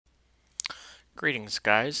Greetings,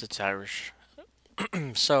 guys. It's Irish.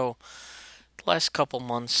 So, the last couple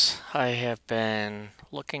months, I have been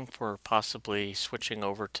looking for possibly switching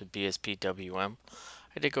over to bspwm.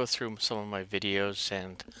 I did go through some of my videos,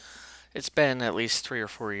 and it's been at least 3 or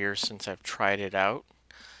 4 years since I've tried it out.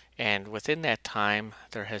 And within that time,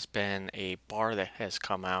 there has been a bar that has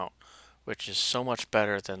come out, which is so much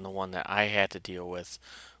better than the one that I had to deal with,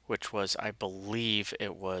 which was, I believe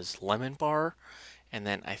it was Lemon Bar. And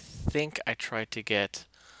then I think I tried to get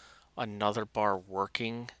another bar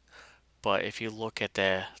working, but if you look at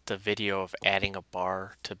the video of adding a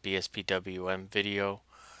bar to bspwm video,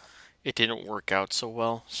 it didn't work out so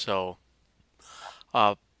well. So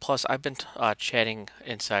plus I've been chatting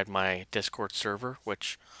inside my Discord server,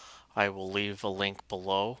 which I will leave a link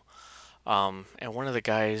below. And one of the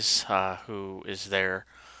guys who is there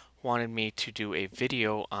wanted me to do a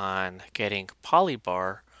video on getting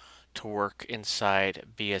polybar to work inside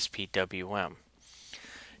bspwm.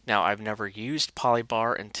 Now, I've never used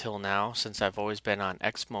polybar until now, since I've always been on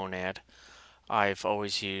Xmonad. I've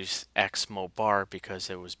always used xmobar because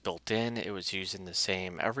it was built in, it was using the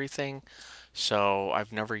same everything. So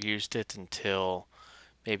I've never used it until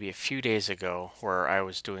maybe a few days ago, where I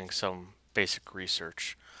was doing some basic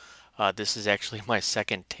research. This is actually my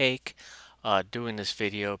second take doing this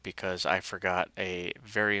video because I forgot a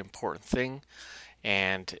very important thing.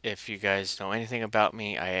 And if you guys know anything about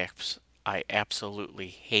me, I absolutely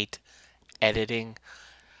hate editing.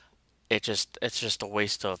 It's just a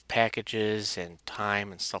waste of packages and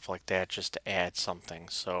time and stuff like that just to add something.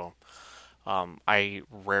 So I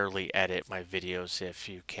rarely edit my videos, if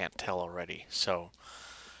you can't tell already. So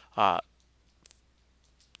uh,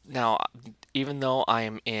 now, even though I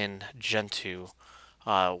am in Gentoo,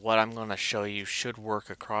 what I'm going to show you should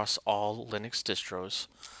work across all Linux distros.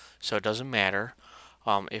 So it doesn't matter.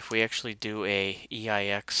 If we actually do a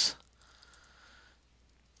EIX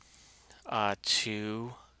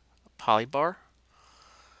to polybar,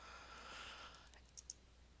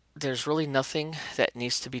 there's really nothing that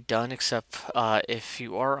needs to be done except if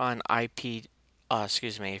you are on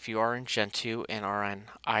if you are in Gentoo and are on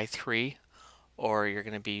i3, or you're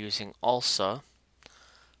going to be using ALSA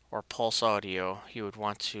or Pulse Audio, you would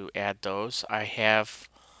want to add those. I have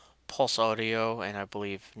Pulse Audio and I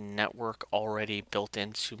believe Network already built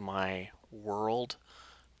into my world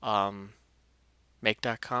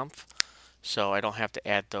make.conf, so I don't have to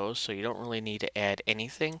add those, so you don't really need to add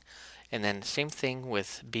anything. And then same thing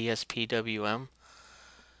with bspwm.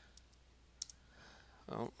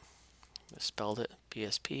 Oh, misspelled it.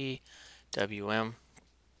 bspwm.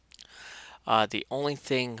 The only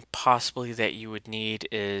thing possibly that you would need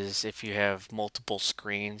is, if you have multiple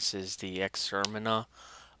screens, is the extermina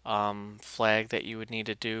flag that you would need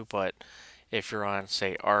to do. But if you're on,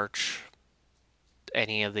 say, Arch,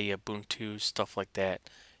 any of the Ubuntu, stuff like that,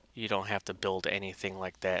 you don't have to build anything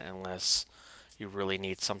like that unless you really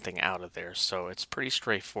need something out of there. So it's pretty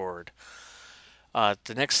straightforward.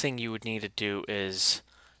 The next thing you would need to do is,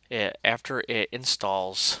 after it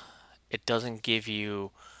installs, it doesn't give you,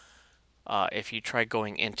 if you try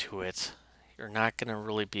going into it, you're not going to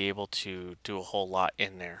really be able to do a whole lot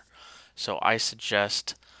in there. So I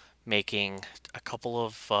suggest making a couple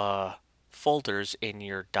of folders in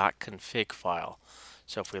your .config file.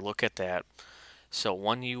 So if we look at that, so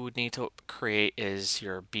one you would need to create is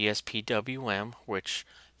your bspwm, which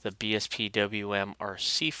the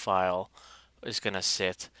bspwm.rc file is going to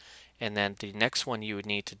sit. And then the next one you would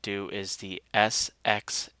need to do is the sxhkd.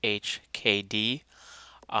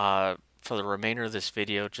 For the remainder of this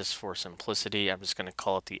video, just for simplicity, I'm just going to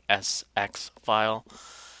call it the sx file.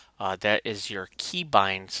 That is your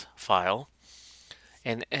keybinds file.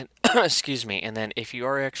 And excuse me. And then if you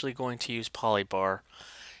are actually going to use polybar,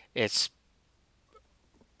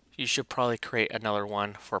 you should probably create another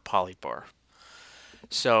one for polybar.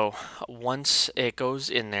 So once it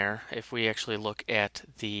goes in there, if we actually look at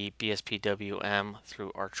the bspwm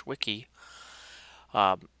through Arch Wiki,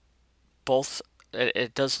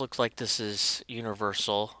 it does look like this is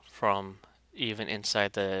universal from even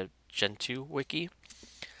inside the Gentoo wiki.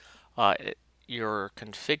 Your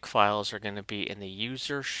config files are going to be in the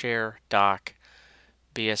user share doc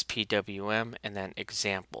bspwm and then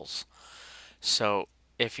examples. So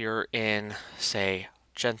if you're in, say,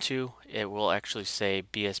 Gentoo, it will actually say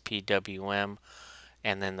bspwm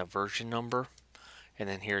and then the version number, and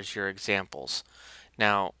then here's your examples.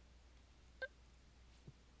 Now,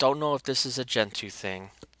 don't know if this is a Gentoo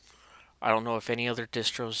thing. I don't know if any other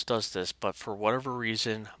distros does this, but for whatever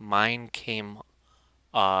reason, mine came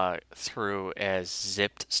through as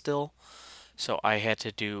zipped still. So I had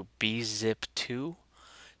to do bzip2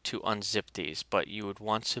 to unzip these, but you would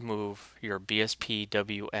want to move your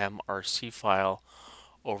bspwm rc file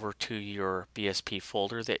over to your BSP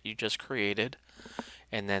folder that you just created,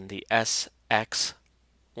 and then the sx1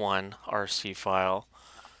 rc file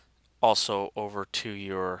also over to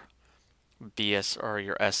your BS or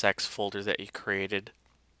your SX folder that you created.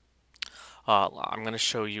 I'm going to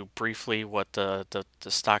show you briefly what the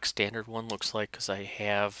stock standard one looks like because I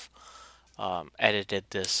have edited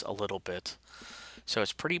this a little bit. So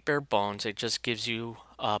it's pretty bare bones. It just gives you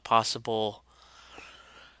possible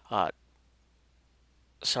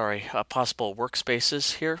possible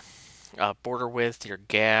workspaces here. Border width, your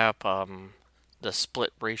gap, the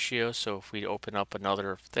split ratio. So if we open up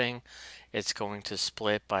another thing, it's going to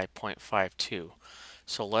split by 0.52.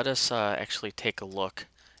 So let us actually take a look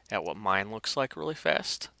at what mine looks like really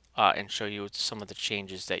fast and show you some of the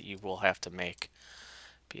changes that you will have to make.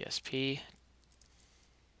 BSP,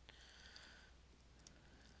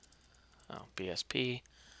 BSP,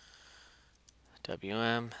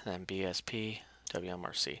 WM, then BSP,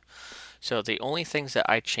 WMRC. So the only things that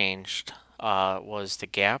I changed was the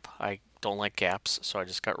gap. I don't like gaps, so I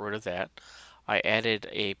just got rid of that. I added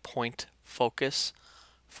a point focus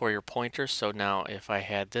for your pointer. So now if I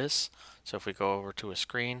had this, so if we go over to a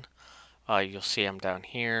screen, you'll see I'm down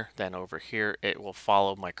here, then over here, it will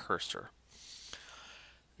follow my cursor.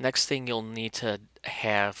 Next thing you'll need to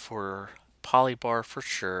have for polybar for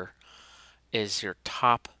sure is your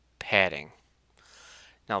top padding.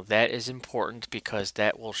 Now that is important because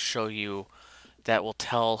that will show you, that will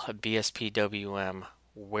tell a bspwm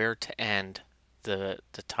where to end the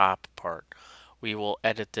top part. We will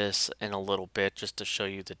edit this in a little bit just to show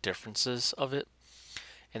you the differences of it.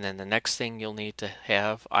 And then the next thing you'll need to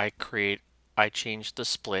have, I changed the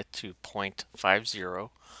split to 0.50.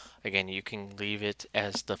 Again, you can leave it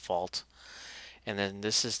as default. And then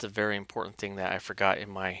this is the very important thing that I forgot in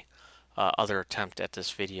my other attempt at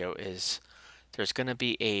this video is there's going to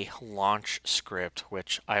be a launch script,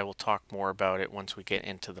 which I will talk more about it once we get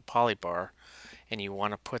into the polybar. And you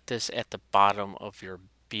want to put this at the bottom of your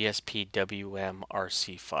bspwm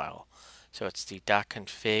rc file. So it's the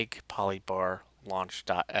 .config polybar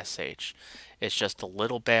launch.sh. It's just a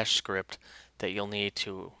little bash script that you'll need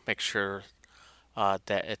to make sure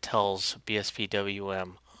that it tells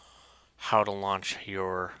bspwm how to launch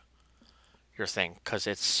your thing, because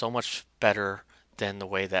it's so much better than the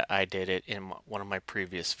way that I did it in one of my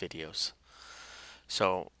previous videos.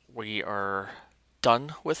 So we are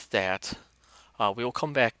done with that. We will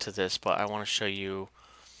come back to this, but I want to show you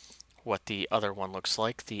what the other one looks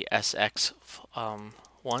like, the SX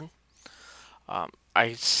one.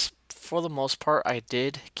 For the most part, I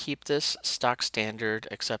did keep this stock standard,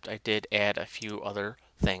 except I did add a few other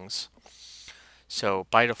things. So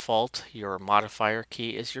by default, your modifier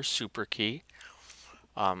key is your super key.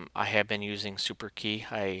 I have been using super key.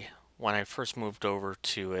 When I first moved over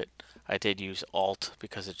to it, I did use Alt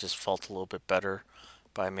because it just felt a little bit better,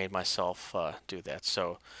 but I made myself do that.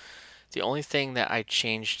 So the only thing that I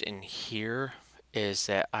changed in here is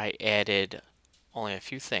that I added only a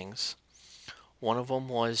few things. One of them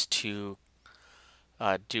was to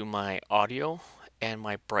do my audio and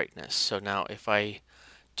my brightness. So now if I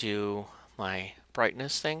do my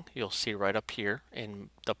brightness thing, you'll see right up here in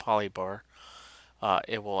the polybar,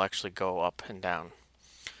 it will actually go up and down.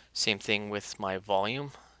 Same thing with my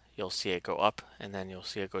volume. You'll see it go up and then you'll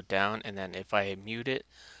see it go down, and then if I mute it,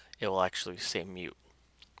 it will actually say mute.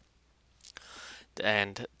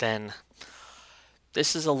 And then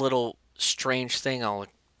this is a little strange thing. I'll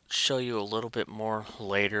show you a little bit more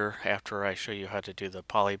later after I show you how to do the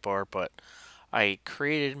polybar, but I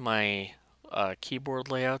created my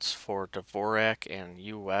keyboard layouts for Dvorak and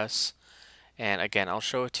US, and again I'll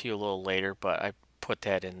show it to you a little later, but I put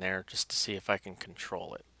that in there just to see if I can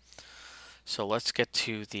control it. So let's get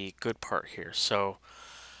to the good part here. So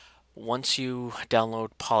once you download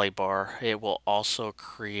Polybar, it will also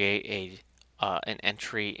create an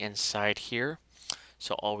entry inside here.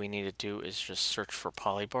 So all we need to do is just search for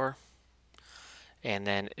Polybar, and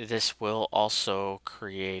then this will also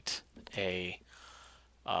create a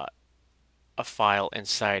file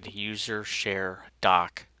inside user share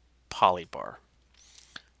doc polybar.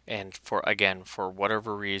 And for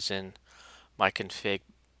whatever reason, my config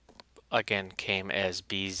again came as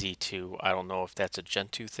BZ2. I don't know if that's a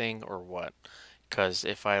Gentoo thing or what, because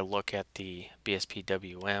if I look at the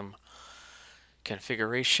bspwm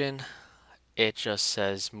configuration, it just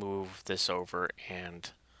says move this over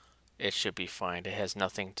and it should be fine. It has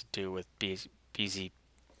nothing to do with BZ,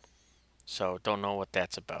 so don't know what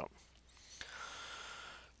that's about.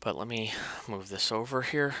 But let me move this over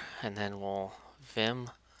here, and then we'll vim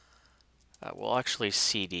we'll actually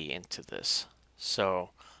CD into this. So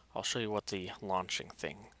I'll show you what the launching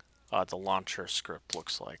thing, the launcher script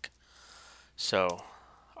looks like. So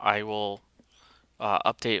I will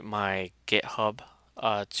update my GitHub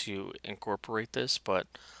to incorporate this, but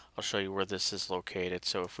I'll show you where this is located.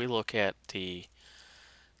 So if we look at the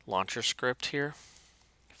launcher script here,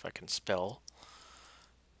 if I can spell,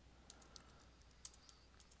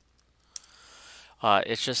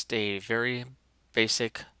 it's just a very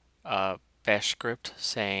basic bash script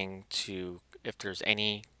saying to, if there's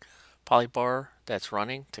any polybar that's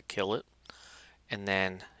running, to kill it. And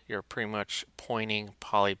then you're pretty much pointing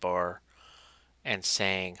polybar and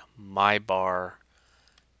saying mybar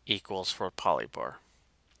equals for polybar.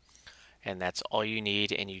 And that's all you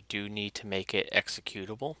need, and you do need to make it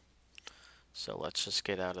executable. So let's just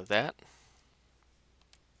get out of that.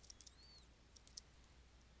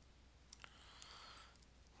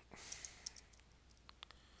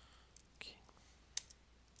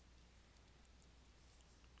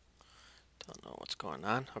 Don't know what's going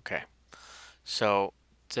on. Okay. So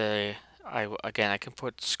again, I can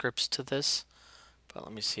put scripts to this, but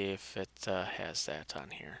let me see if it has that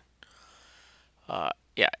on here.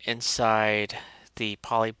 Yeah, inside the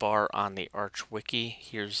polybar on the Arch wiki,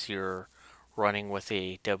 here's your running with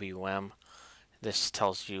a WM. This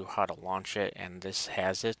tells you how to launch it, and this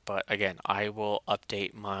has it. But again, I will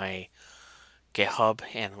update my GitHub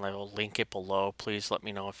and I will link it below. Please let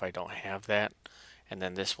me know if I don't have that. And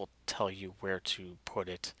then this will tell you where to put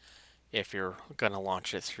it if you're going to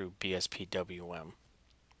launch it through bspwm.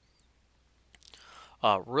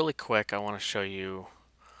 Really quick, I want to show you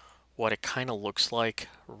what it kind of looks like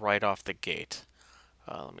right off the gate.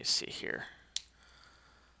 Let me see here.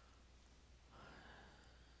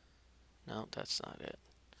 No, that's not it.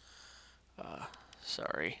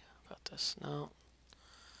 Sorry about this. No.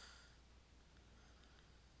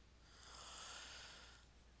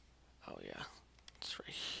 Oh yeah, it's right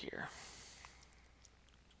here.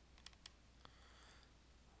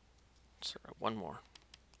 Sorry, one more.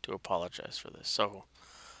 Do apologize for this. So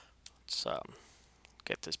let's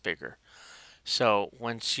get this bigger. So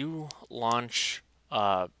once you launch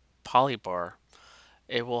Polybar,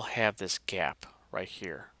 it will have this gap right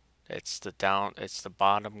here. It's the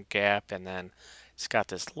bottom gap, and then it's got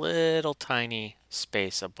this little tiny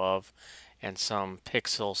space above and some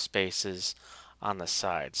pixel spaces on the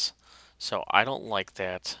sides. So I don't like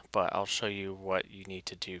that, but I'll show you what you need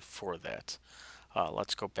to do for that.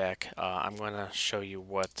 Let's go back. I'm going to show you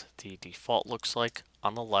what the default looks like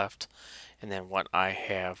on the left, and then what I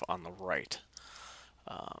have on the right.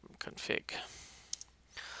 Config.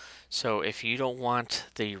 So if you don't want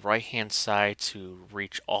the right hand side to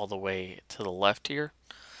reach all the way to the left here,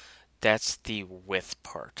 that's the width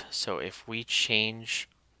part. So if we change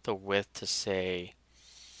the width to say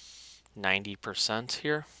 90%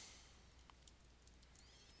 here,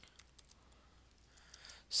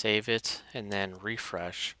 save it, and then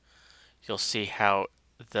refresh, you'll see how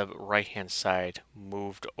the right hand side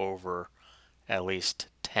moved over at least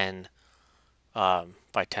 10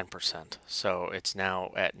 by 10%. So it's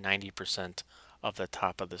now at 90% of the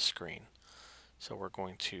top of the screen. So we're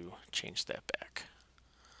going to change that back.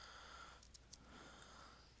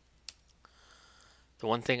 The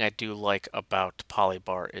one thing I do like about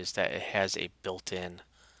Polybar is that it has a built-in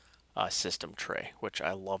system tray, which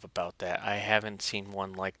I love about that. I haven't seen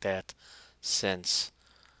one like that since,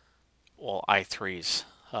 well, i3's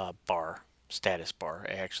bar, status bar.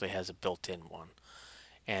 It actually has a built-in one.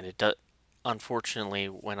 And it does, unfortunately,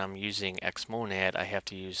 when I'm using Xmonad, I have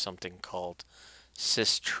to use something called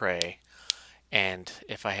systray. And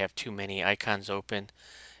if I have too many icons open,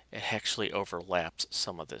 it actually overlaps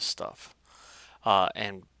some of this stuff.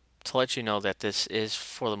 And to let you know that this is,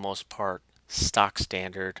 for the most part, stock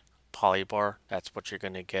standard Polybar. That's what you're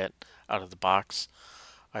going to get out of the box.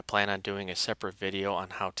 I plan on doing a separate video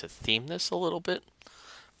on how to theme this a little bit,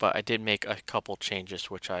 but I did make a couple changes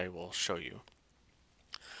which I will show you.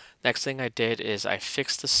 Next thing I did is I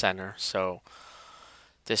fixed the center, so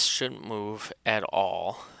this shouldn't move at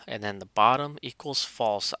all. And then the bottom equals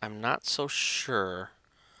false. I'm not so sure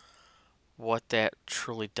what that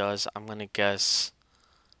truly does. I'm going to guess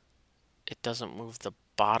it doesn't move the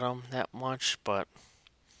bottom that much, but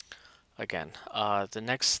again, the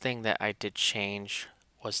next thing that I did change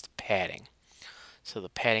was the padding. So the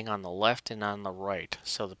padding on the left and on the right.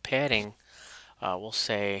 So the padding,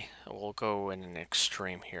 we'll go in an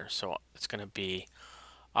extreme here. So it's going to be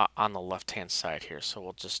on the left hand side here. So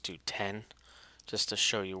we'll just do 10 just to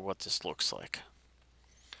show you what this looks like.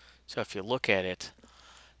 So if you look at it,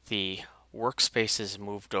 the workspace is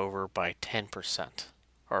moved over by 10%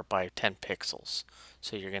 or by 10 pixels.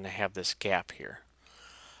 So you're going to have this gap here.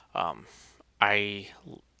 I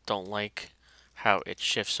don't like how it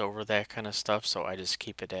shifts over that kind of stuff, so I just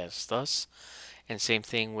keep it as thus. And same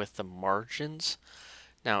thing with the margins.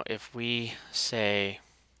 Now, if we say,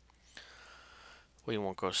 we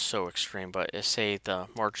won't go so extreme, but say the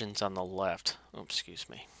margins on the left, oops, excuse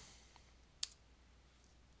me.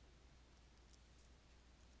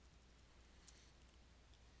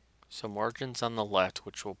 So margins on the left,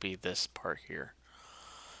 which will be this part here.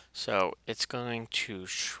 So it's going to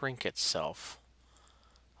shrink itself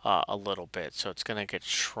a little bit. So it's going to get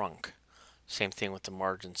shrunk. Same thing with the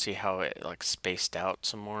margin. See how it like spaced out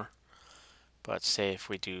some more? But say if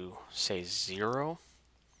we do, say 0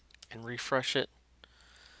 and refresh it,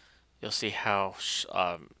 you'll see how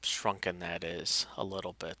shrunken that is a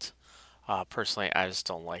little bit. Personally, I just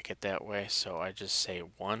don't like it that way, so I just say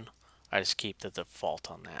 1. I just keep the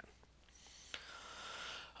default on that.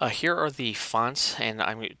 Here are the fonts, and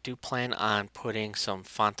I do plan on putting some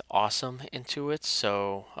Font Awesome into it,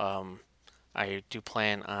 so I do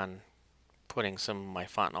plan on putting some of my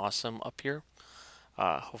Font Awesome up here.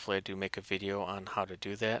 Hopefully I do make a video on how to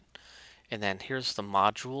do that. And then here's the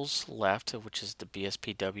modules left, which is the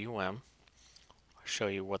bspwm. I'll show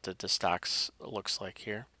you what the stocks looks like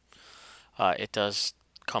here. It does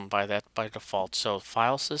come by that by default. So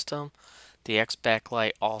file system, the X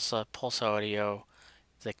backlight, ALSA, pulse audio,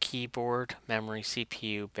 the keyboard, memory,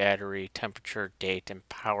 CPU, battery, temperature, date, and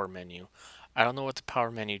power menu. I don't know what the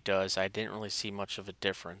power menu does. I didn't really see much of a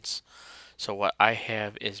difference. So what I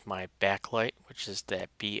have is my backlight, which is that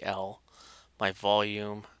BL, my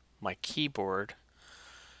volume, my keyboard,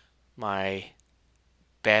 my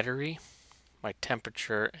battery, my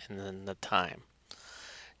temperature, and then the time.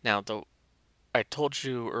 Now, I told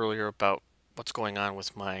you earlier about what's going on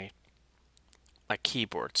with my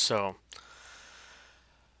keyboard. So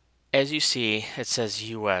as you see, it says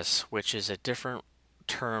US, which is a different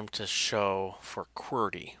term to show for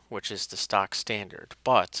QWERTY, which is the stock standard.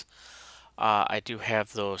 But I do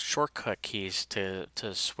have those shortcut keys to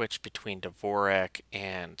switch between Dvorak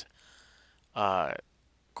and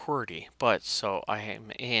QWERTY. But so I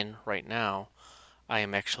am in right now, I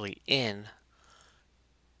am actually in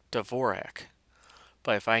Dvorak.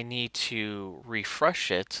 But if I need to refresh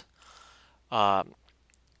it,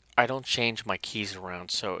 I don't change my keys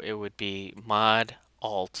around, so it would be Mod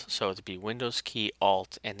Alt, so it would be Windows key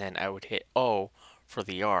Alt, and then I would hit O for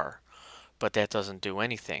the R. But that doesn't do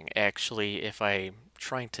anything. Actually, if I'm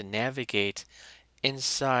trying to navigate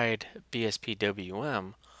inside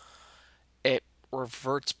bspwm, it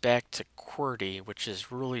reverts back to QWERTY, which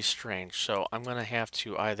is really strange. So I'm going to have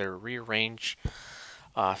to either rearrange,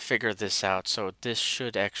 figure this out. So this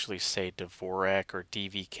should actually say Dvorak or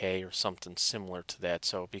DVK or something similar to that.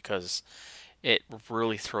 So because it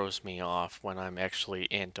really throws me off when I'm actually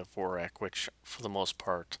in Dvorak, which for the most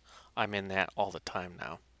part I'm in that all the time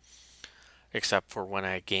now, except for when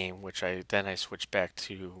I game, which I switch back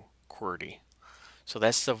to QWERTY. So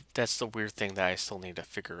that's the weird thing that I still need to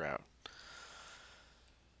figure out.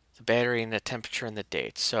 The battery and the temperature and the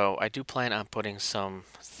date. So I do plan on putting some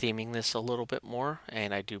theming this a little bit more,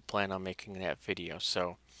 and I do plan on making that video.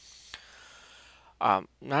 So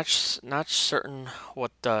not certain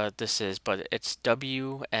what this is, but it's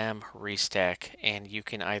WM Restack, and you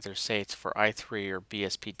can either say it's for i3 or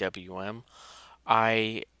bspwm.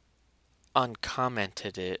 I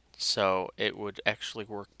uncommented it, so it would actually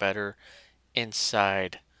work better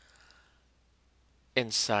inside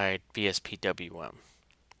bspwm.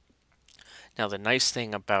 Now the nice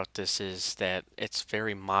thing about this is that it's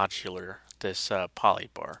very modular, this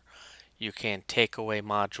polybar. You can take away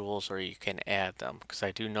modules or you can add them, because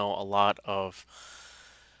I do know a lot of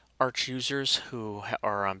Arch users who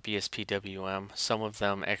are on bspwm. Some of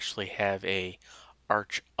them actually have a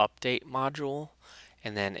Arch update module,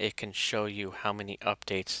 and then it can show you how many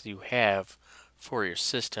updates you have for your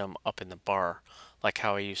system up in the bar, like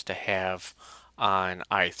how I used to have on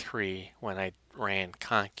i3 when I ran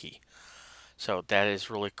Conky. So that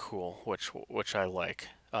is really cool, which I like.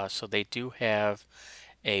 So they do have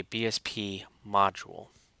a BSP module,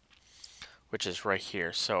 which is right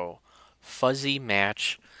here. So fuzzy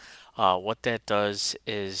match, what that does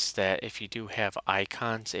is that if you do have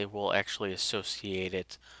icons, it will actually associate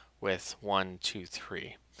it with 1, 2,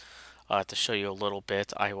 3. To show you a little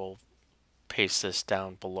bit, I will paste this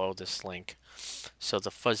down below this link. So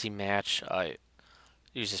the fuzzy match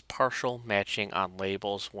uses partial matching on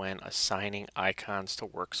labels when assigning icons to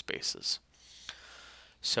workspaces.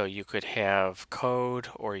 So you could have code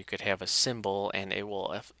or you could have a symbol, and it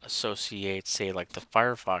will associate, say, like the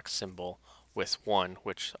Firefox symbol with 1,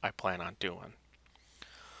 which I plan on doing.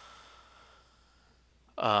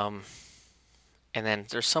 Um, and then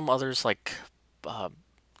there's some others like uh,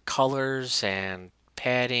 colors and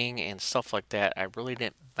padding and stuff like that I really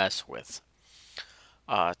didn't mess with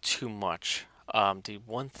too much. The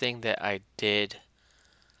one thing that I did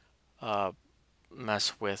uh,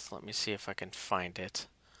 mess with, let me see if I can find it.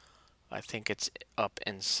 I think it's up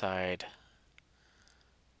inside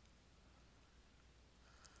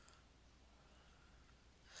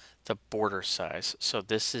the border size. So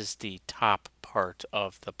this is the top part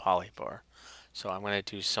of the polybar. So I'm going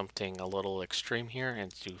to do something a little extreme here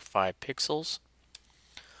and do 5 pixels.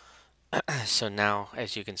 So now,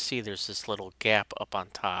 as you can see, there's this little gap up on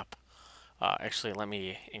top. Actually, let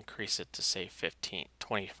me increase it to say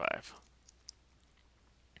 25.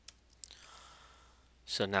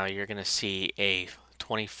 So now you're going to see a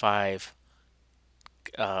 25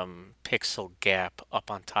 pixel gap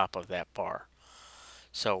up on top of that bar.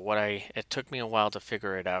 So it took me a while to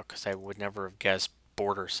figure it out because I would never have guessed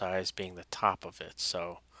border size being the top of it.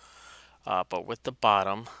 So, but with the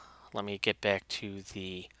bottom, let me get back to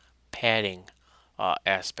the padding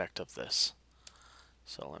aspect of this.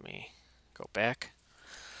 So let me go back.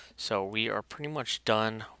 So we are pretty much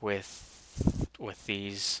done with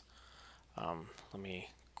these. Let me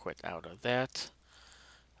quit out of that.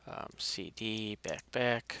 CD,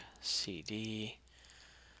 back, CD,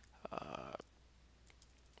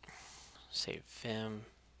 save Vim,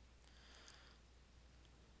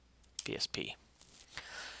 BSP.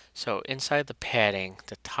 So inside the padding,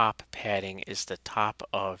 the top padding is the top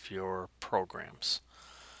of your programs.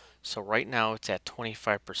 So right now it's at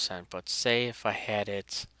 25%, but say if I had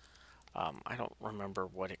it, I don't remember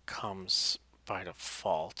what it comes by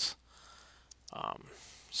default.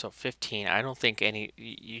 So 15, I don't think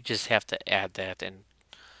you just have to add that and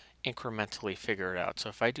incrementally figure it out. So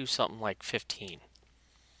if I do something like 15,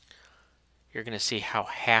 you're going to see how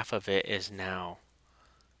half of it is now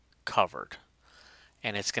covered.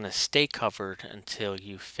 And it's going to stay covered until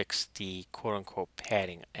you fix the quote-unquote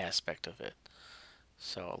padding aspect of it.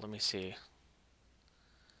 So let me see.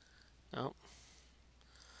 Oh.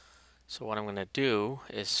 So what I'm going to do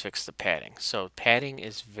is fix the padding. So padding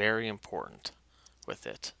is very important with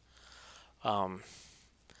it.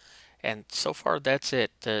 And so far that's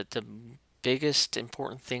it. The biggest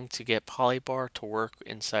important thing to get Polybar to work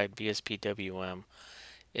inside bspwm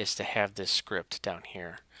is to have this script down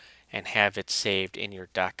here and have it saved in your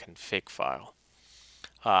 .config file.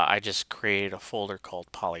 I just created a folder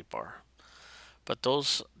called Polybar. But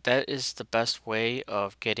that is the best way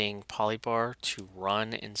of getting Polybar to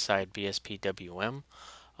run inside bspwm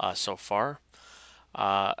so far.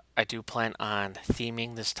 I do plan on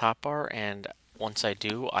theming this top bar, and once I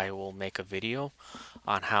do, I will make a video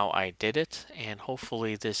on how I did it, and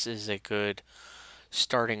hopefully this is a good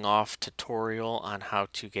starting off tutorial on how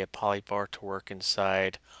to get Polybar to work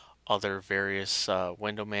inside other various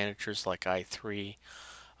window managers like i3.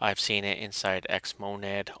 I've seen it inside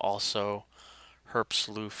Xmonad also,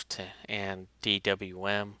 Herpsluft and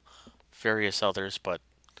DWM, various others, but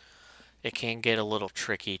it can get a little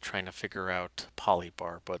tricky trying to figure out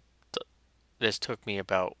Polybar, but this took me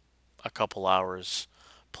about a couple hours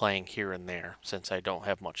playing here and there since I don't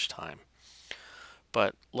have much time.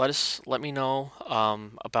 But let me know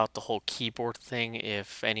about the whole keyboard thing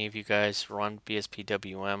if any of you guys run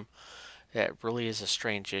bspwm. That really is a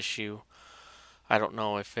strange issue. I don't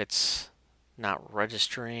know if it's not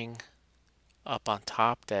registering up on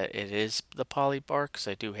top that it is the polybar because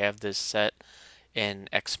I do have this set in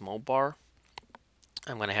examaple.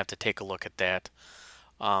 I'm going to have to take a look at that.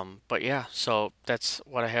 But yeah, so that's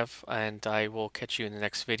what I have, and I will catch you in the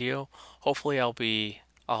next video. Hopefully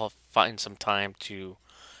I'll find some time to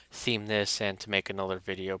theme this and to make another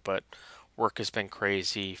video, but work has been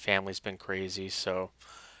crazy, family's been crazy, so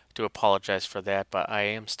I do apologize for that, but I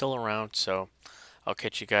am still around, so I'll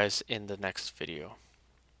catch you guys in the next video.